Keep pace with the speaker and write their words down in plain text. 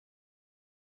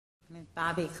Ms.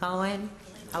 Bobbie Cohen.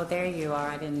 Oh, there you are.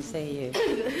 I didn't see you.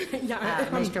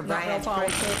 Mr. Brad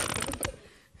Pritchett.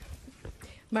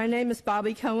 My name is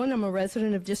Bobbie Cohen. I'm a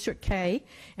resident of District K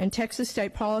and Texas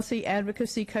State Policy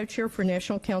Advocacy Co-Chair for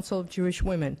National Council of Jewish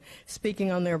Women, speaking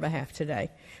on their behalf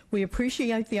today. We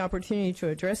appreciate the opportunity to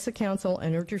address the Council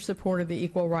and urge your support of the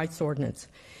Equal Rights Ordinance.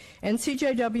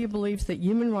 NCJW believes that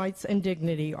human rights and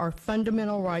dignity are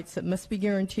fundamental rights that must be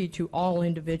guaranteed to all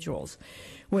individuals.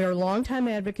 We are longtime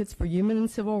advocates for human and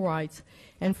civil rights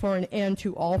and for an end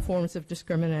to all forms of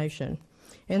discrimination.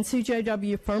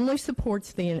 NCJW firmly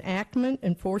supports the enactment,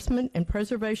 enforcement, and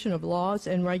preservation of laws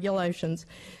and regulations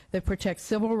that protect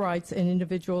civil rights and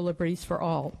individual liberties for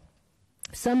all.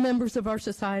 Some members of our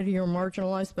society are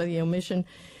marginalized by the omission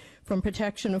from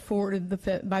protection afforded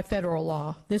by federal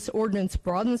law. This ordinance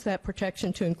broadens that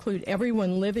protection to include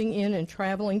everyone living in and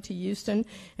traveling to Houston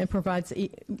and provides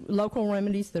local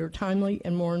remedies that are timely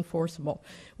and more enforceable.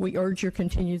 We urge your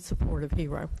continued support of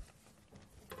HERO.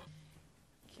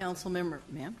 Councilmember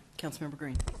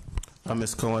Green.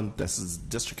 Ms. Cohen, this is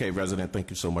District K resident. Thank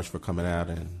you so much for coming out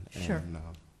and Sure.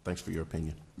 Thanks for your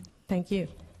opinion. Thank you.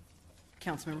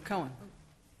 Councilmember Cohen.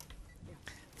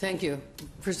 Thank you.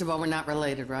 First of all, we're not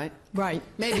related, right? Right.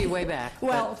 Maybe way back.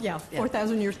 Well, yeah,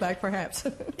 4,000 years back, perhaps.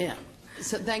 Yeah.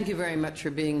 So thank you very much for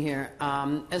being here.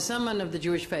 As someone of the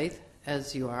Jewish faith,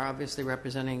 as you are, obviously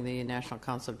representing the National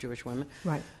Council of Jewish Women,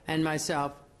 right, and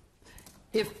myself,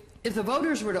 if the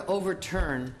voters were to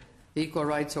overturn the Equal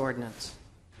Rights Ordinance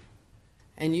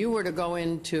and you were to go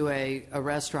into a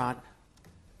restaurant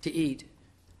to eat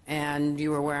and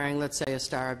you were wearing, let's say, a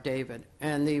Star of David,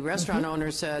 and the restaurant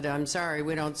owner said, "I'm sorry,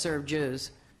 we don't serve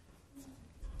Jews,"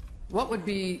 what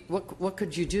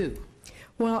could you do?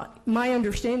 Well, my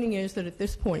understanding is that at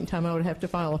this point in time I would have to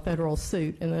file a federal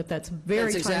suit, and that's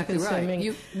very time-consuming. That's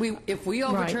exactly right. If we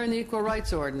overturn the Equal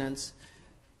Rights Ordinance,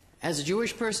 as a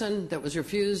Jewish person that was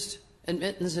refused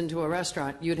admittance into a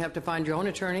restaurant, you'd have to find your own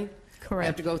attorney. Correct.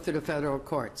 Have to go through the federal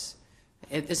courts.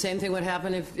 The same thing would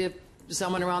happen if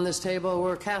someone around this table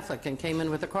were Catholic and came in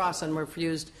with a cross and were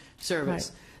refused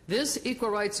service. Right. This Equal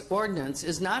Rights Ordinance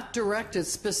is not directed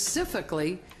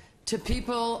specifically to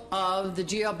people of the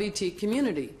GLBT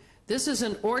community. This is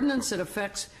an ordinance that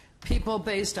affects people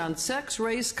based on sex,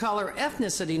 race, color,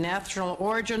 ethnicity, national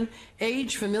origin,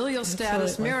 age, familial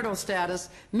status, marital status,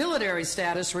 military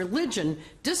status, religion,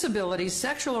 disability,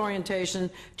 sexual orientation,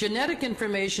 genetic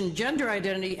information, gender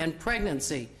identity, and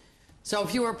pregnancy. So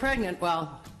if you were pregnant,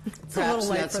 well, perhaps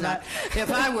that's not.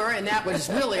 If I were, and that was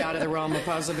really out of the realm of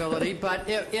possibility, but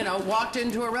walked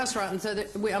into a restaurant and said,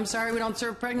 "I'm sorry, we don't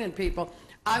serve pregnant people,"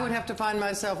 I would have to find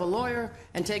myself a lawyer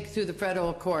and take it through the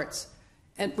federal courts.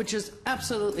 Which is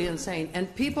absolutely insane.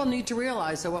 And people need to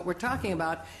realize that what we're talking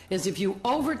about is if you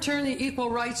overturn the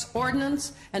Equal Rights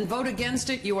Ordinance and vote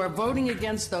against it, you are voting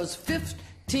against those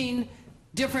 15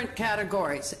 different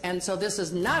categories. And so this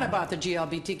is not about the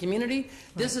GLBT community.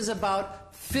 This is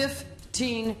about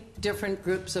 15 different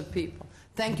groups of people.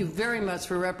 Thank you very much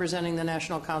for representing the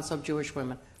National Council of Jewish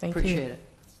Women. Appreciate it.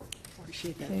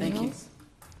 Appreciate that. Thank you.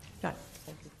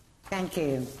 Thank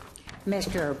you.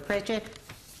 Mr. Pritchett,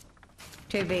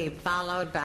 to be followed by